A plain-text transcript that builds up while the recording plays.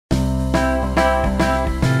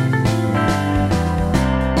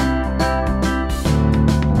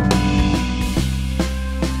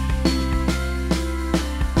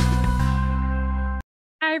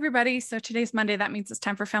everybody. So today's Monday. That means it's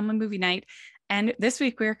time for family movie night. And this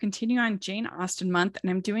week we're continuing on Jane Austen month, and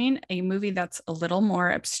I'm doing a movie that's a little more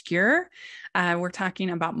obscure. We're talking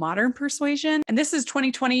about Modern Persuasion, and this is a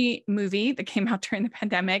 2020 movie that came out during the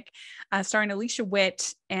pandemic, starring Alicia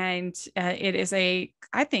Witt, and it is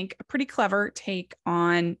I think, a pretty clever take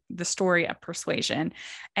on the story of persuasion.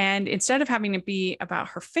 And instead of having it be about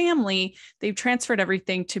her family, they've transferred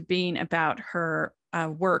everything to being about her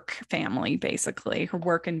work family, basically, her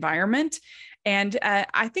work environment. And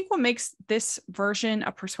I think what makes this version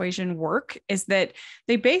of Persuasion work is that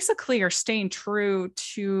they basically are staying true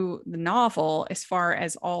to the novel as far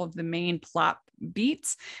as all of the main plot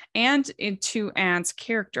beats and into Anne's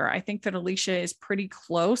character. I think that Alicia is pretty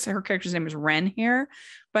close. Her character's name is Wren here,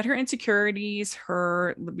 but her insecurities,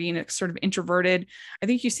 her being sort of introverted, I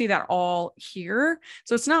think you see that all here.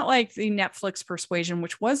 So it's not like the Netflix Persuasion,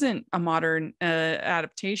 which wasn't a modern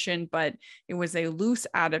adaptation, but it was a loose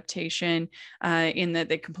adaptation in that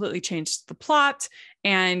they completely changed the plot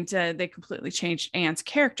and they completely changed Anne's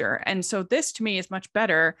character. And so this to me is much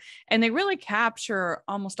better. And they really capture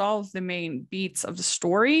almost all of the main beats of the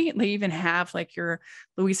story. They even have like your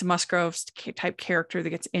Louisa Musgrove's type character that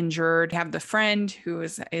gets injured. You have the friend who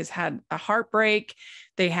is had a heartbreak.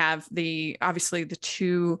 They have obviously the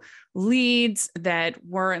two leads that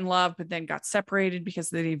were in love, but then got separated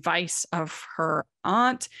because of the advice of her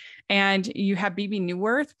aunt. And you have Bebe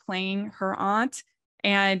Neuwirth playing her aunt.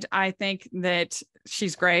 And I think that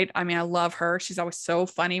she's great. I mean, I love her. She's always so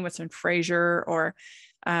funny, what's in Frasier or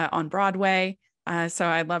on Broadway. So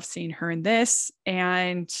I love seeing her in this.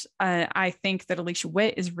 And I think that Alicia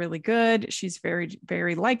Witt is really good. She's very,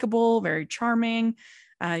 very likable, very charming.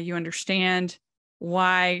 You understand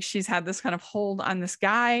why she's had this kind of hold on this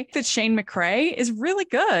guy. That Shane McRae is really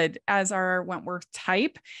good as our Wentworth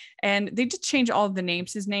type. And they did change all of the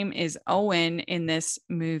names. His name is Owen in this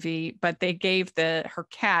movie, but they gave her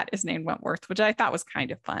cat is named Wentworth, which I thought was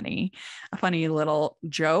kind of funny, a funny little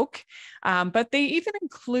joke. But they even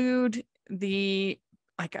include the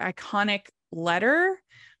like iconic letter.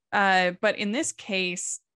 But in this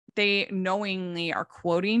case, they knowingly are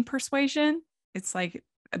quoting Persuasion. It's like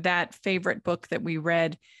that favorite book that we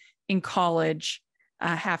read in college,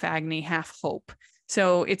 Half Agony, Half Hope.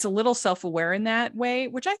 So it's a little self-aware in that way,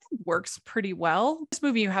 which I think works pretty well. This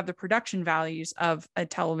movie, you have the production values of a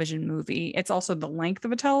television movie. It's also the length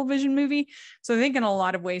of a television movie. So I think in a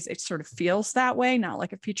lot of ways, it sort of feels that way, not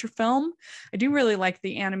like a feature film. I do really like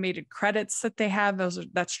the animated credits that they have.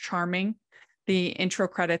 That's charming. The intro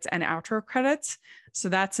credits and outro credits. So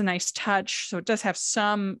that's a nice touch. So it does have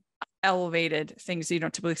some elevated things that you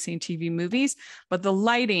don't typically see in TV movies, but the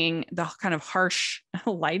lighting, the kind of harsh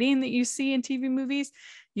lighting that you see in TV movies,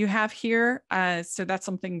 you have here. So that's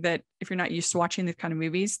something that if you're not used to watching these kind of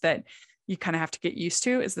movies, that you kind of have to get used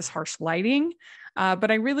to, is this harsh lighting. But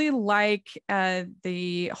I really like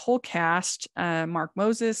the whole cast. Mark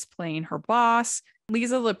Moses playing her boss,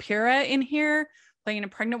 Lisa Lapira in here playing a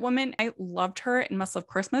pregnant woman. I loved her in Must Love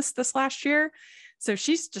Christmas this last year. So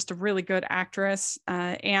she's just a really good actress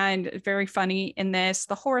and very funny in this.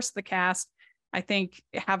 The whole rest of the cast, I think,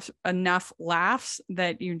 have enough laughs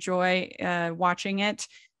that you enjoy watching it.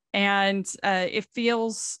 And it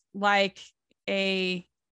feels like I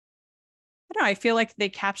feel like they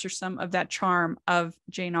capture some of that charm of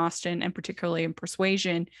Jane Austen, and particularly in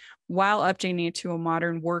Persuasion, while updating it to a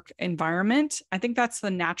modern work environment. I think that's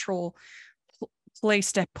the natural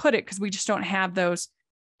place to put it, because we just don't have those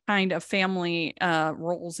kind of family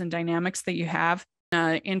roles and dynamics that you have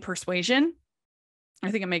in Persuasion.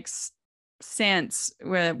 I think it makes sense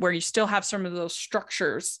where you still have some of those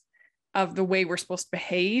structures of the way we're supposed to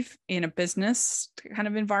behave in a business kind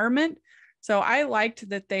of environment. So I liked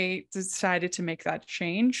that they decided to make that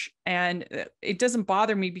change, and it doesn't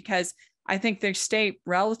bother me because I think they stay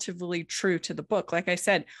relatively true to the book. Like I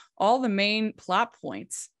said, all the main plot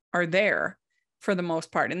points are there for the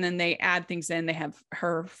most part. And then they add things in. They have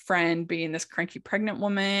her friend being this cranky pregnant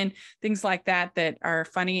woman, things like that are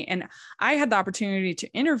funny. And I had the opportunity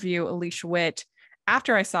to interview Alicia Witt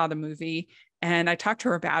after I saw the movie, and I talked to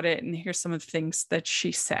her about it. And here's some of the things that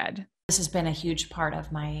she said. This has been a huge part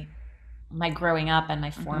of my growing up and my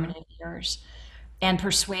formative years. And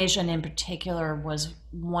Persuasion in particular was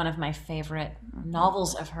one of my favorite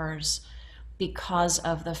novels of hers because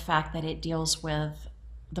of the fact that it deals with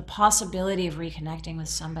the possibility of reconnecting with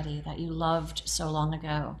somebody that you loved so long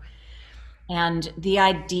ago. And the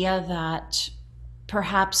idea that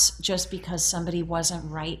perhaps just because somebody wasn't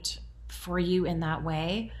right for you in that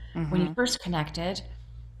way, when you first connected,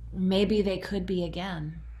 maybe they could be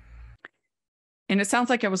again. And it sounds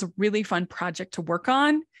like it was a really fun project to work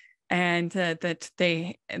on. and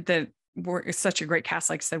that were such a great cast,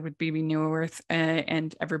 like I said, with BB Newirth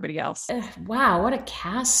and everybody else. Wow, what a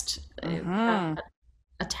cast Mm-hmm.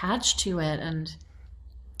 attached to it. And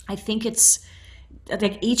I think it's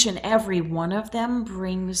like each and every one of them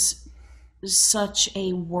brings such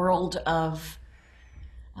a world of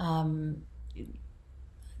um,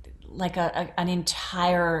 like an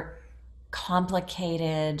entire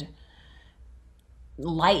complicated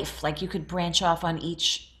life. Like you could branch off on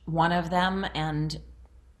each one of them and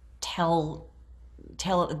tell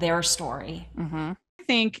their story. Mm-hmm. I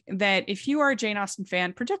think that if you are a Jane Austen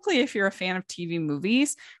fan, particularly if you're a fan of TV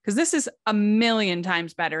movies, because this is a million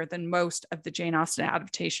times better than most of the Jane Austen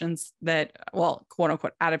adaptations that, well, quote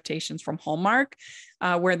unquote, adaptations from Hallmark,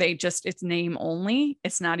 where they just, it's name only,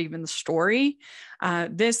 it's not even the story.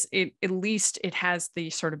 At least it has the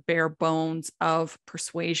sort of bare bones of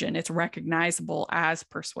Persuasion. It's recognizable as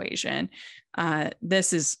Persuasion.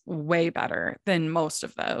 This is way better than most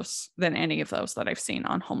of those, than any of those that I've seen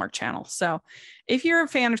on Hallmark Channel. So if you're a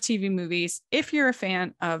fan of TV movies, if you're a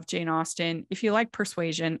fan of Jane Austen, if you like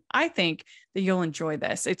Persuasion, I think that you'll enjoy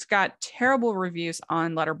this. It's got terrible reviews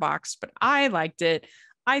on Letterboxd, but I liked it.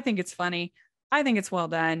 I think it's funny. I think it's well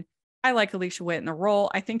done. I like Alicia Witt in the role.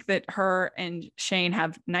 I think that her and Shane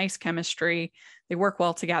have nice chemistry. They work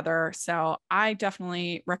well together. So I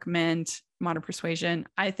definitely recommend Modern Persuasion.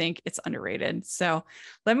 I think it's underrated. So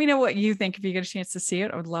let me know what you think if you get a chance to see it.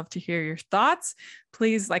 I would love to hear your thoughts.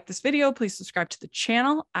 Please like this video. Please subscribe to the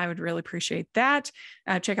channel. I would really appreciate that.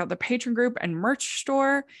 Check out the Patreon group and merch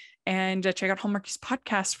store. And check out Hallmarkies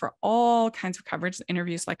podcast for all kinds of coverage,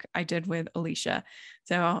 interviews like I did with Alicia.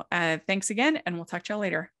 So thanks again, and we'll talk to y'all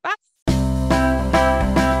later. Bye.